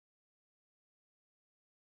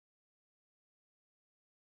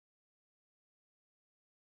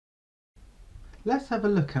Let's have a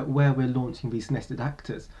look at where we're launching these nested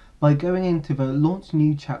actors by going into the Launch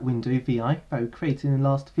New Chat window VI that we created in the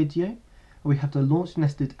last video, and we have the Launch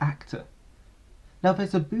Nested Actor. Now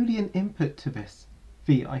there's a Boolean input to this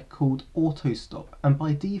VI called AutoStop, and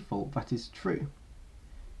by default that is true.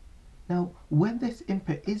 Now when this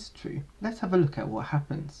input is true, let's have a look at what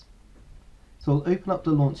happens. So I'll open up the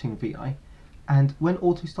launching VI, and when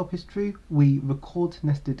AutoStop is true, we record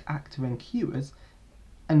nested actor and queuers,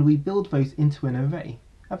 and we build those into an array,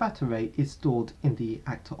 and that array is stored in the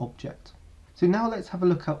actor object. So now let's have a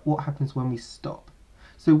look at what happens when we stop.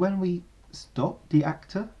 So when we stop the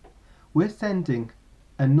actor, we're sending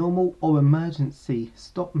a normal or emergency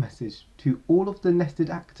stop message to all of the nested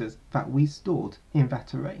actors that we stored in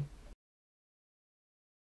that array.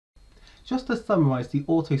 Just to summarize the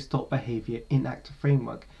auto stop behavior in Actor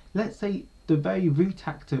Framework, let's say the very root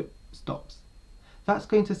actor stops. That's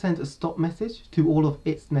going to send a stop message to all of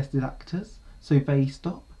its nested actors, so they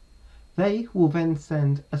stop. They will then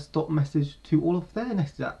send a stop message to all of their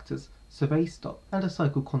nested actors, so they stop, and the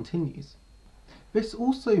cycle continues. This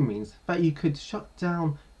also means that you could shut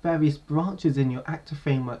down various branches in your Actor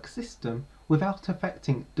Framework system without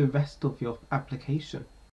affecting the rest of your application.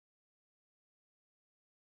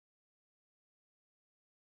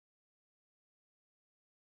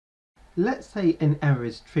 Let's say an error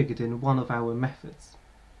is triggered in one of our methods.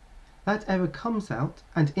 That error comes out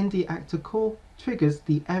and in the actor core triggers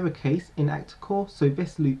the error case in actor core, so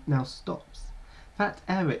this loop now stops. That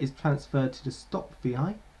error is transferred to the stop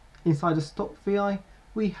VI. Inside the stop VI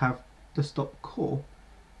we have the stop core,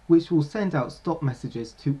 which will send out stop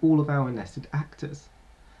messages to all of our nested actors.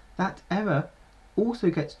 That error also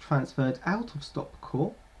gets transferred out of stop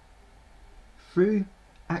core through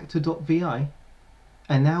actor.vi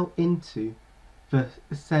and now into the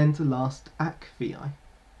send last act VI.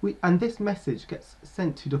 And this message gets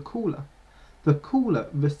sent to the caller. The caller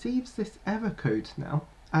receives this error code now,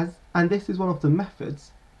 and this is one of the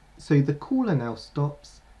methods, so the caller now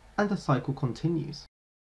stops and the cycle continues.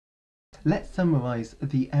 Let's summarize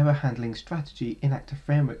the error handling strategy in Actor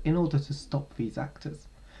Framework in order to stop these actors.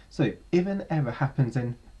 So if an error happens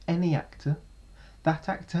in any actor, that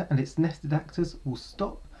actor and its nested actors will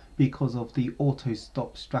stop because of the auto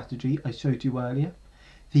stop strategy I showed you earlier.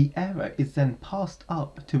 The error is then passed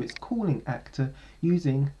up to its calling actor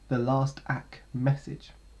using the last act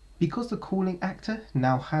message. Because the calling actor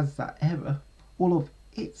now has that error, all of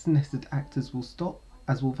its nested actors will stop,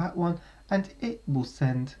 as will that one, and it will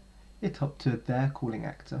send it up to their calling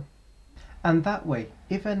actor. And that way,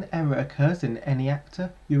 if an error occurs in any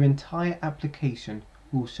actor, your entire application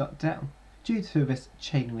will shut down due to this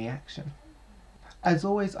chain reaction. As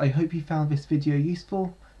always, I hope you found this video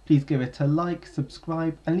useful. Please give it a like,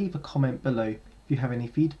 subscribe, and leave a comment below if you have any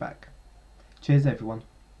feedback. Cheers everyone.